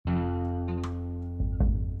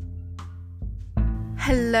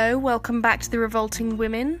Hello, welcome back to The Revolting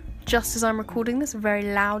Women. Just as I'm recording this, a very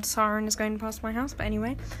loud siren is going past my house, but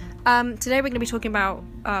anyway. Today we're going to be talking about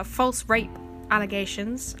false rape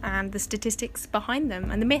allegations and the statistics behind them,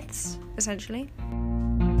 and the myths, essentially.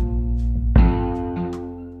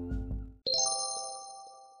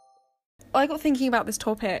 I got thinking about this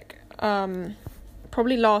topic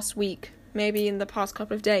probably last week, maybe in the past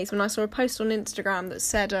couple of days, when I saw a post on Instagram that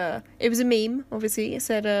said, it was a meme, obviously, it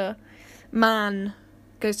said, man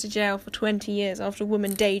goes to jail for 20 years after a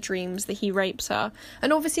woman daydreams that he rapes her.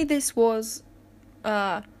 And obviously this was,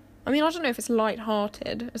 I don't know if it's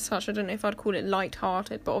light-hearted as such, I don't know if I'd call it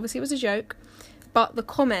light-hearted, but obviously it was a joke. But the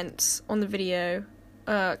comments on the video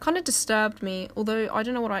kind of disturbed me, although I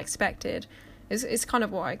don't know what I expected. It's kind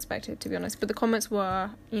of what I expected, to be honest. But the comments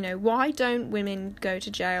were, why don't women go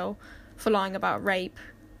to jail for lying about rape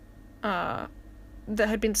that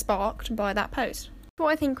had been sparked by that post? What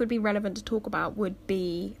I think would be relevant to talk about would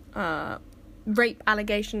be rape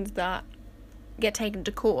allegations that get taken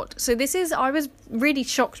to court. So I was really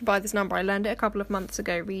shocked by this number. I learned it a couple of months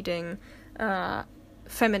ago reading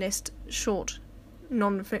feminist short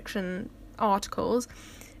non-fiction articles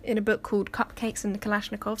in a book called Cupcakes and the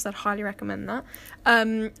Kalashnikovs. I'd highly recommend that.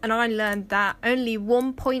 And I learned that only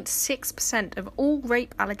 1.6% of all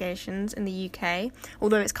rape allegations in the UK,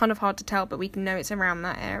 although it's kind of hard to tell, but we can know it's around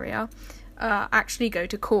that area, actually go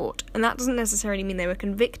to court. And that doesn't necessarily mean they were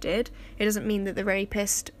convicted. It doesn't mean that the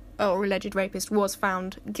rapist or alleged rapist was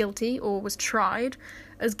found guilty or was tried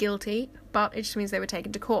as guilty, but it just means they were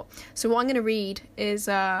taken to court. So what I'm going to read is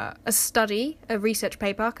a research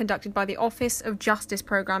paper conducted by the Office of Justice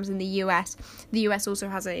Programs in the US. The US also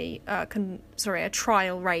has a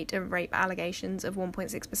trial rate of rape allegations of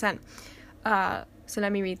 1.6%. So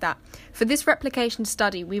let me read that. For this replication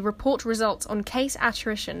study, we report results on case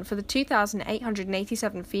attrition for the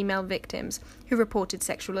 2,887 female victims who reported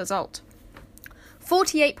sexual assault.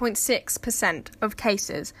 48.6% of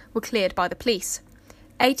cases were cleared by the police.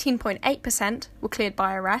 18.8% were cleared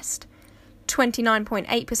by arrest.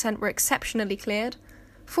 29.8% were exceptionally cleared.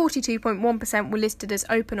 42.1% were listed as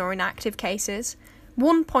open or inactive cases.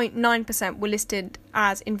 1.9% were listed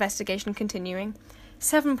as investigation continuing.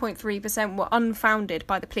 7.3% were unfounded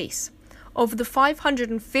by the police. Of the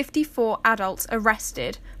 554 adults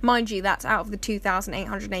arrested, mind you, that's out of the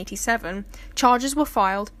 2,887, charges were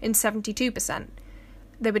filed in 72%.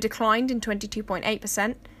 They were declined in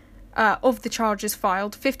 22.8%. Of the charges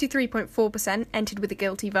filed, 53.4% entered with a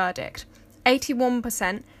guilty verdict.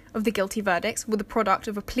 81% of the guilty verdicts were the product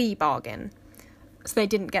of a plea bargain, so they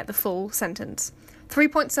didn't get the full sentence.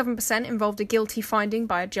 3.7% involved a guilty finding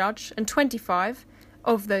by a judge, and 25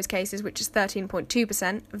 of those cases, which is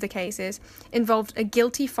 13.2% of the cases, involved a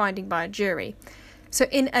guilty finding by a jury. So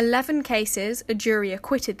in 11 cases, a jury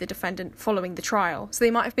acquitted the defendant following the trial. So they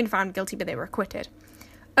might have been found guilty, but they were acquitted.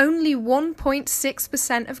 Only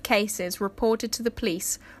 1.6% of cases reported to the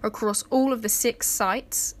police across all of the 6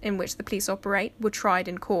 sites in which the police operate were tried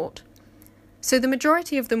in court. So the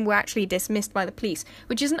majority of them were actually dismissed by the police,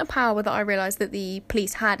 which isn't a power that I realised that the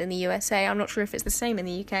police had in the USA. I'm not sure if it's the same in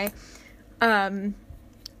the UK.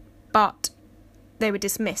 But they were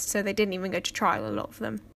dismissed, so they didn't even go to trial, a lot of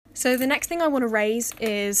them. So the next thing I want to raise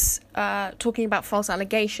is talking about false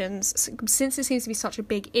allegations. Since it seems to be such a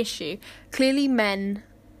big issue, clearly the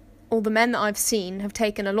men that I've seen have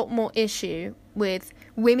taken a lot more issue with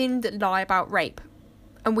women that lie about rape.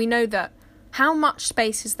 And we know that how much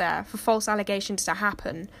space is there for false allegations to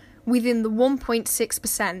happen within the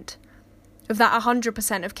 1.6% of that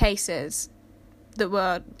 100% of cases that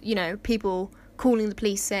were, people calling the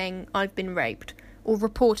police saying, I've been raped, or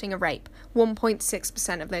reporting a rape.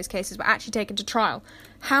 1.6% of those cases were actually taken to trial.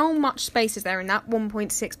 How much space is there in that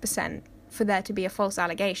 1.6% for there to be a false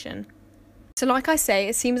allegation? So like I say,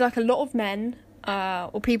 it seems like a lot of men,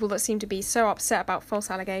 or people that seem to be so upset about false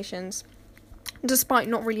allegations, despite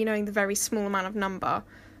not really knowing the very small amount of number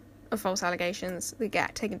of false allegations that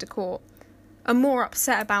get taken to court, are more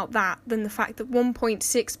upset about that than the fact that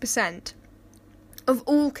 1.6% of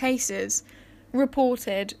all cases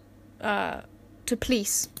reported to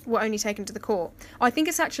police were only taken to the court. I think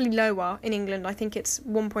it's actually lower in England. I think it's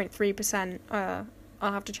 1.3%.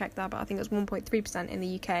 I'll have to check that, but I think it's 1.3% in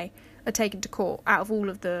the UK are taken to court out of all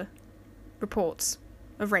of the reports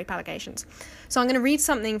of rape allegations. So I'm going to read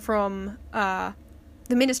something from the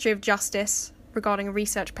Ministry of Justice regarding a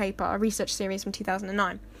research series from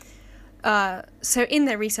 2009. So in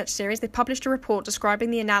their research series, they published a report describing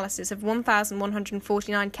the analysis of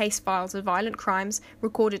 1,149 case files of violent crimes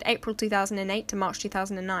recorded April 2008 to March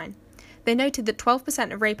 2009. They noted that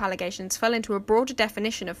 12% of rape allegations fell into a broader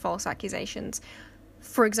definition of false accusations,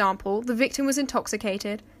 For example, the victim was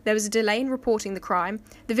intoxicated, there was a delay in reporting the crime,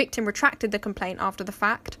 the victim retracted the complaint after the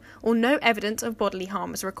fact, or no evidence of bodily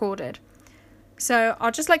harm was recorded. So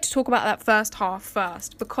I'd just like to talk about that first half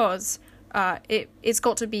first, because it's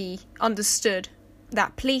got to be understood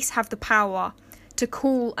that police have the power to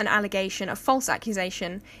call an allegation a false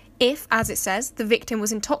accusation if, as it says, the victim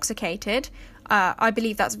was intoxicated. I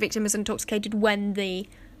believe that the victim was intoxicated when the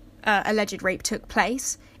alleged rape took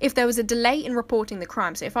place. If there was a delay in reporting the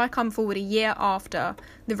crime, so if I come forward a year after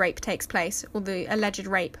the rape takes place, or the alleged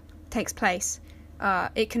rape takes place,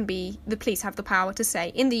 it can be, the police have the power to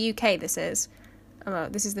say, in the UK this is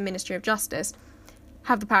the Ministry of Justice,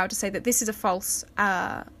 have the power to say that this is a false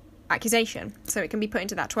accusation, so it can be put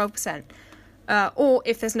into that 12%, or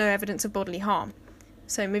if there's no evidence of bodily harm.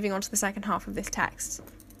 So moving on to the second half of this text.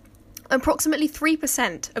 Approximately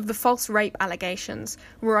 3% of the false rape allegations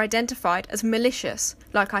were identified as malicious,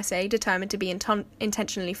 like I say, determined to be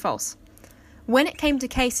intentionally false. When it came to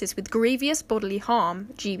cases with grievous bodily harm,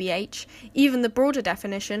 GBH, even the broader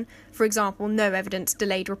definition, for example, no evidence,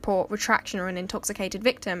 delayed report, retraction or an intoxicated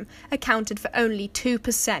victim, accounted for only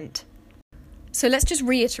 2%. So let's just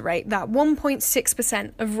reiterate that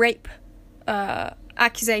 1.6% of rape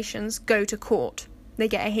accusations go to court. They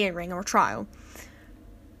get a hearing or a trial.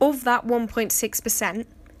 Of that 1.6%,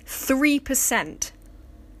 3%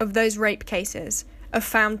 of those rape cases are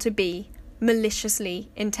found to be maliciously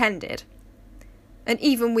intended. And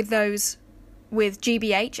even with those with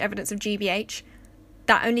GBH, evidence of GBH,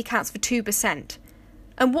 that only counts for 2%.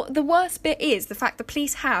 And what the worst bit is, the fact the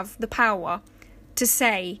police have the power to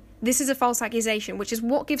say this is a false accusation, which is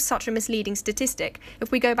what gives such a misleading statistic.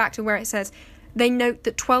 If we go back to where it says, they note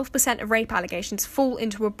that 12% of rape allegations fall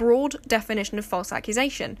into a broad definition of false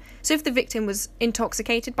accusation. So if the victim was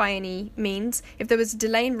intoxicated by any means, if there was a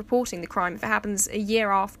delay in reporting the crime, if it happens a year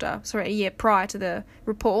prior to the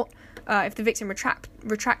report, if the victim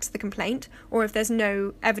retracts the complaint, or if there's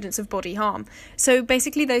no evidence of body harm. So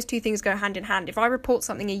basically those two things go hand in hand. If I report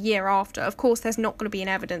something a year after, of course there's not going to be an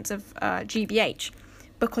evidence of GBH,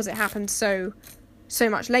 because it happened so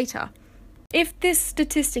much later. If this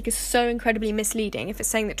statistic is so incredibly misleading, if it's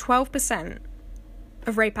saying that 12%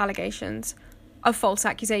 of rape allegations are false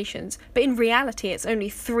accusations, but in reality it's only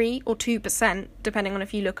 3 or 2%, depending on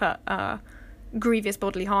if you look at grievous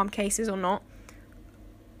bodily harm cases or not,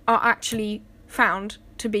 are actually found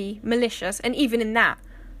to be malicious. And even in that,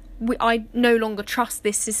 I no longer trust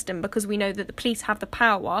this system, because we know that the police have the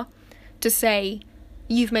power to say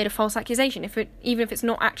you've made a false accusation, even if it's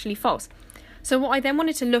not actually false. So what I then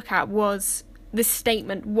wanted to look at was this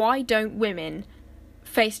statement, why don't women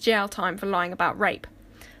face jail time for lying about rape?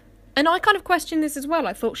 And I kind of questioned this as well.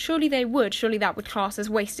 I thought surely they would, surely that would class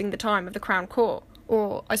as wasting the time of the Crown Court,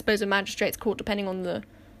 or I suppose a magistrate's court, depending on the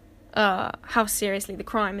how seriously the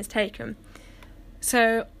crime is taken.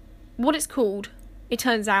 So what it's called, it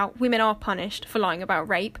turns out women are punished for lying about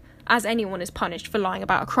rape, as anyone is punished for lying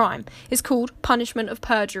about a crime. It's called punishment of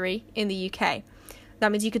perjury in the UK.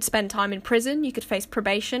 That means you could spend time in prison, you could face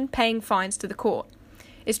probation, paying fines to the court.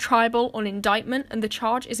 It's triable on indictment, and the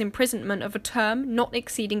charge is imprisonment of a term not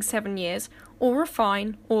exceeding 7 years, or a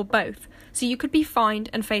fine, or both. So you could be fined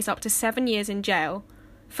and face up to 7 years in jail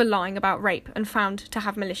for lying about rape and found to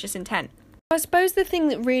have malicious intent. I suppose the thing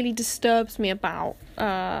that really disturbs me about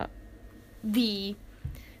the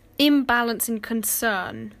imbalance in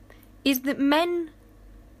concern is that men,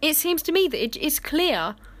 it seems to me that it's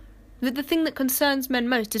clear that the thing that concerns men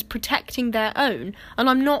most is protecting their own. And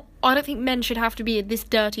I don't think men should have to be this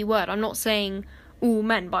dirty word. I'm not saying all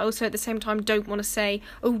men, but I also at the same time don't want to say,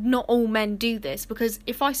 oh, not all men do this, because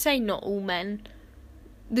if I say not all men,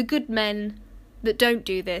 the good men that don't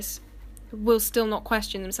do this will still not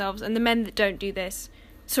question themselves, and the men that do this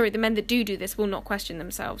will not question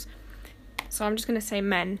themselves. So I'm just going to say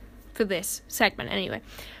men for this segment anyway.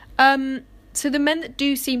 So the men that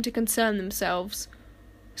do seem to concern themselves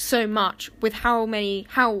so much with how many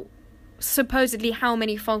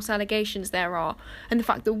false allegations there are, and the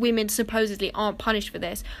fact that women supposedly aren't punished for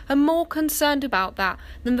this, are more concerned about that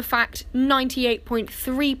than the fact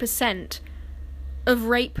 98.3% of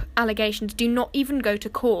rape allegations do not even go to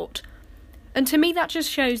court. And to me that just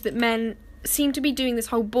shows that men seem to be doing this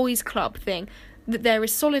whole boys club thing, that there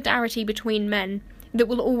is solidarity between men that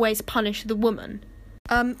will always punish the woman.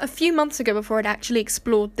 A few months ago, before I'd actually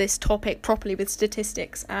explored this topic properly with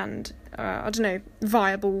statistics and,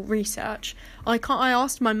 viable research, I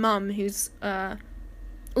asked my mum, who's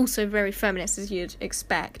also very feminist as you'd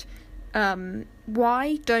expect,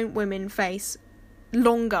 why don't women face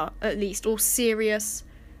longer, at least, or serious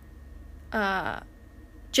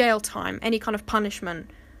jail time, any kind of punishment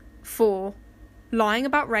for lying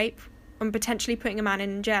about rape and potentially putting a man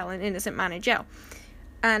in jail, an innocent man in jail.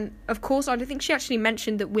 And, of course, I don't think she actually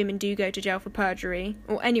mentioned that women do go to jail for perjury,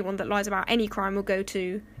 or anyone that lies about any crime will go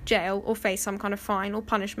to jail or face some kind of fine or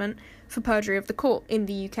punishment for perjury of the court in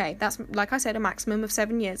the UK. That's, like I said, a maximum of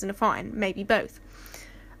 7 years and a fine, maybe both.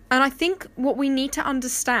 And I think what we need to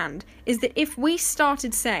understand is that if we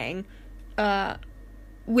started saying,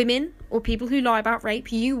 women or people who lie about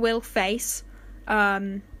rape, you will face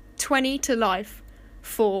 20 to life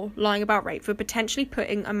for lying about rape, for potentially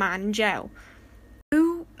putting a man in jail.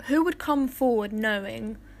 Who would come forward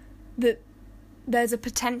knowing that there's a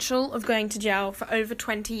potential of going to jail for over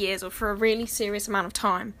 20 years or for a really serious amount of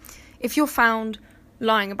time if you're found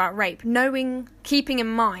lying about rape, keeping in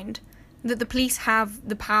mind that the police have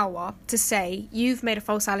the power to say you've made a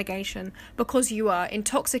false allegation because you were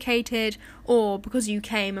intoxicated or because you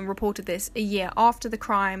came and reported this a year after the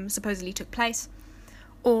crime supposedly took place,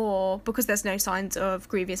 or because there's no signs of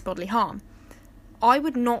grievous bodily harm. I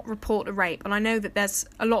would not report a rape, and I know that there's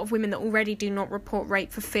a lot of women that already do not report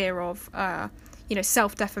rape for fear of,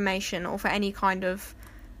 self-defamation or for any kind of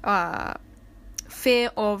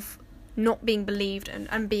fear of not being believed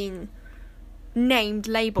and being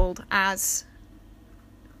labelled as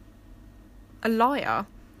a liar.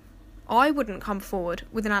 I wouldn't come forward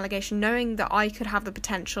with an allegation knowing that I could have the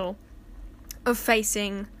potential of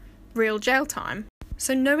facing real jail time.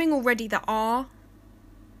 So knowing already that our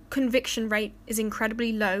conviction rate is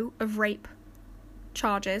incredibly low of rape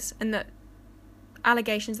charges and that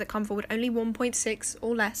allegations that come forward, only 1.6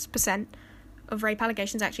 or less % of rape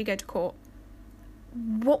allegations actually go to court.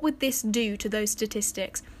 What would this do to those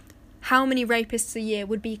statistics? How many rapists a year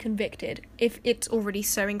would be convicted if it's already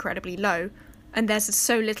so incredibly low and there's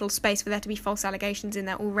so little space for there to be false allegations in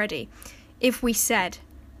there already? If we said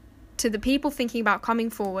to the people thinking about coming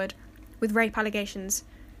forward with rape allegations,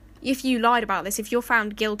 if you lied about this, if you're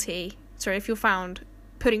found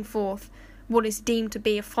putting forth what is deemed to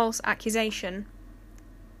be a false accusation,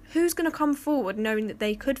 who's going to come forward knowing that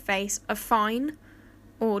they could face a fine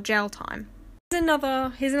or jail time?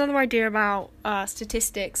 Here's another idea about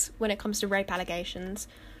statistics when it comes to rape allegations.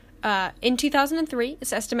 In 2003,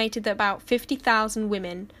 it's estimated that about 50,000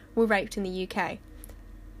 women were raped in the UK.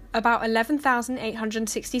 About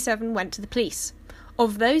 11,867 went to the police.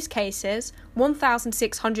 Of those cases,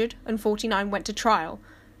 1,649 went to trial,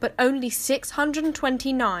 but only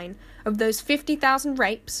 629 of those 50,000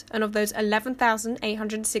 rapes and of those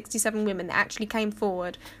 11,867 women that actually came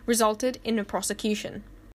forward resulted in a prosecution.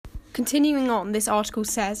 Continuing on, this article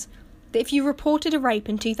says that if you reported a rape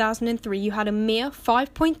in 2003, you had a mere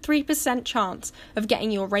 5.3% chance of getting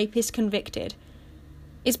your rapist convicted.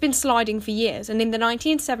 It's been sliding for years, and in the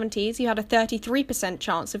 1970s, you had a 33%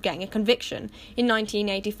 chance of getting a conviction. In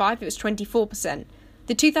 1985, it was 24%.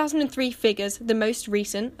 The 2003 figures, the most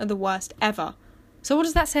recent, are the worst ever. So what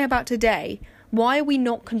does that say about today? Why are we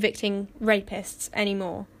not convicting rapists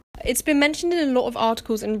anymore? It's been mentioned in a lot of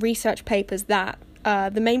articles and research papers that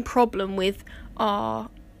the main problem with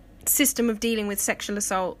our system of dealing with sexual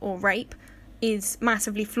assault or rape is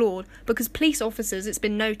massively flawed because police officers, it's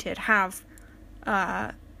been noted, have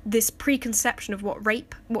this preconception of what a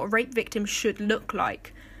rape victim should look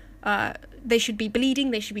like. They should be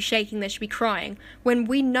bleeding, they should be shaking, they should be crying, when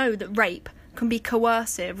we know that rape can be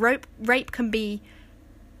coercive. Rape can be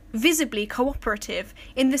visibly cooperative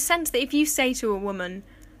in the sense that if you say to a woman,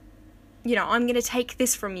 I'm going to take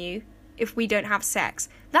this from you if we don't have sex,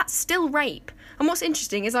 that's still rape. And what's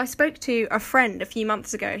interesting is I spoke to a friend a few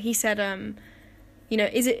months ago. He said,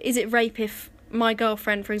 is it rape if my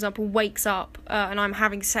girlfriend, for example, wakes up and I'm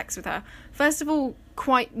having sex with her? First of all,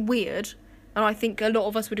 quite weird, and I think a lot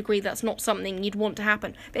of us would agree that's not something you'd want to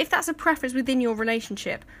happen. But if that's a preference within your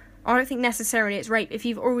relationship, I don't think necessarily it's rape if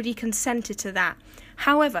you've already consented to that.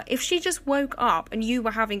 However, if she just woke up and you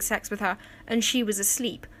were having sex with her and she was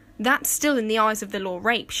asleep, that's still in the eyes of the law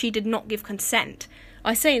rape. She did not give consent.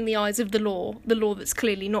 I say in the eyes of the law that's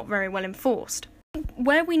clearly not very well enforced.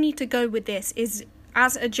 Where we need to go with this is,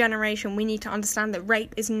 as a generation, we need to understand that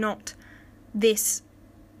rape is not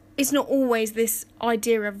always this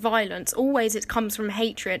idea of violence. Always it comes from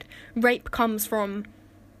hatred. Rape comes from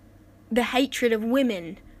the hatred of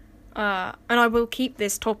women. And I will keep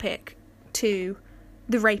this topic to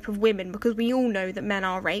the rape of women because we all know that men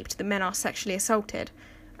are raped, that men are sexually assaulted,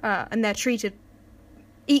 and they're treated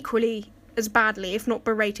equally as badly, if not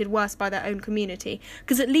berated worse, by their own community.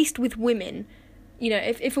 Because at least with women,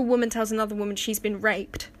 if a woman tells another woman she's been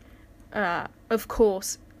raped, of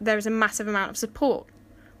course, there is a massive amount of support.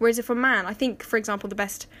 Whereas if a man, I think, for example, the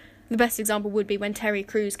best example would be when Terry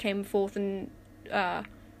Crews came forth and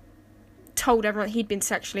told everyone he'd been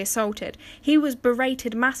sexually assaulted. He was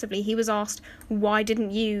berated massively. He was asked, why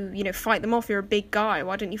didn't you, fight them off? You're a big guy.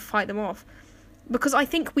 Why didn't you fight them off? Because I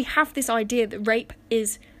think we have this idea that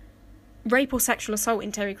rape or sexual assault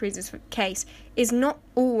in Terry Crews' case is not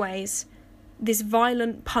always this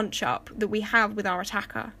violent punch-up that we have with our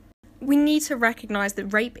attacker. We need to recognise that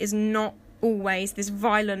rape is not always this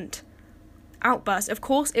violent outburst. Of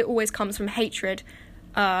course, it always comes from hatred,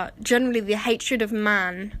 generally the hatred of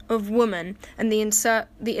man, of woman, and the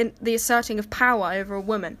asserting of power over a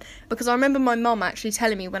woman. Because I remember my mum actually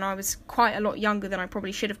telling me when I was quite a lot younger than I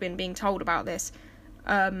probably should have been being told about this,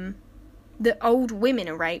 that old women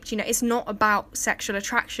are raped. It's not about sexual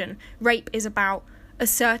attraction. Rape is about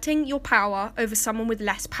asserting your power over someone with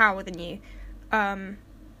less power than you,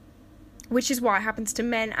 which is why it happens to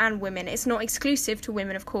men and women. It's not exclusive to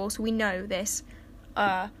women, of course, we know this,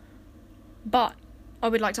 but I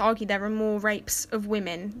would like to argue there are more rapes of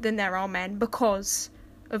women than there are men because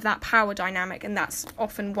of that power dynamic, and that's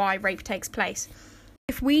often why rape takes place.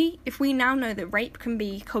 If we now know that rape can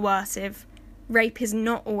be coercive, rape is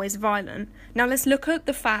not always violent, now let's look at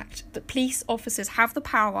the fact that police officers have the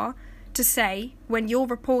power to say, when you're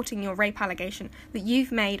reporting your rape allegation, that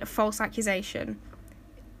you've made a false accusation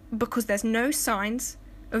because there's no signs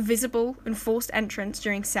of visible and forced entrance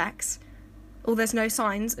during sex, or there's no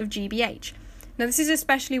signs of GBH. Now, this is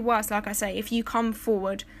especially worse, like I say, if you come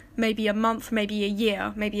forward maybe a month, maybe a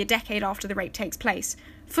year, maybe a decade after the rape takes place.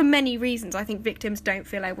 For many reasons, I think victims don't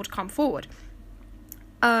feel able to come forward.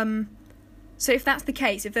 So if that's the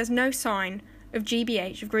case, if there's no sign of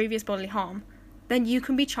GBH, of grievous bodily harm, then you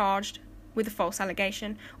can be charged with a false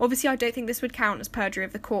allegation. Obviously, I don't think this would count as perjury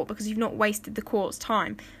of the court because you've not wasted the court's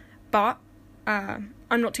time. But I'm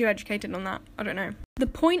not too educated on that. I don't know. The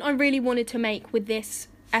point I really wanted to make with this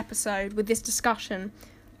episode, with this discussion,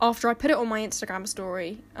 after I put it on my Instagram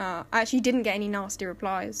story, I actually didn't get any nasty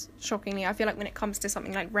replies, shockingly. I feel like when it comes to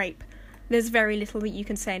something like rape, there's very little that you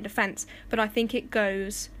can say in defence. But I think it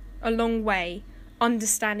goes a long way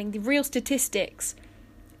understanding the real statistics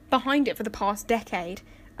behind it for the past decade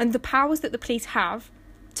and the powers that the police have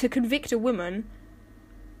to convict a woman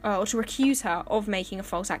or to accuse her of making a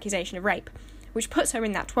false accusation of rape, which puts her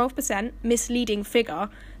in that 12% misleading figure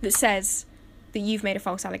that says that you've made a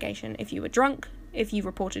false allegation if you were drunk, if you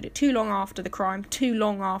reported it too long after the crime, too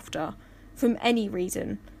long after, from any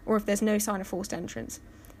reason, or if there's no sign of forced entrance,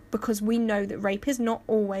 because we know that rape is not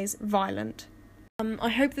always violent. I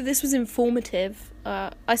hope that this was informative.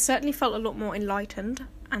 I certainly felt a lot more enlightened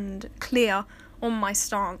and clear on my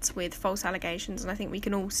stance with false allegations, and I think we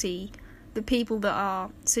can all see the people that are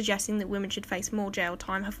suggesting that women should face more jail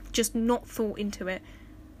time have just not thought into it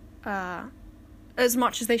as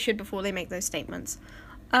much as they should before they make those statements.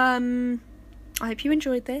 I hope you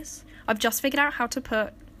enjoyed this. I've just figured out how to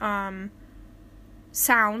put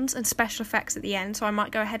sounds and special effects at the end, so I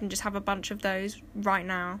might go ahead and just have a bunch of those right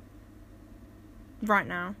now.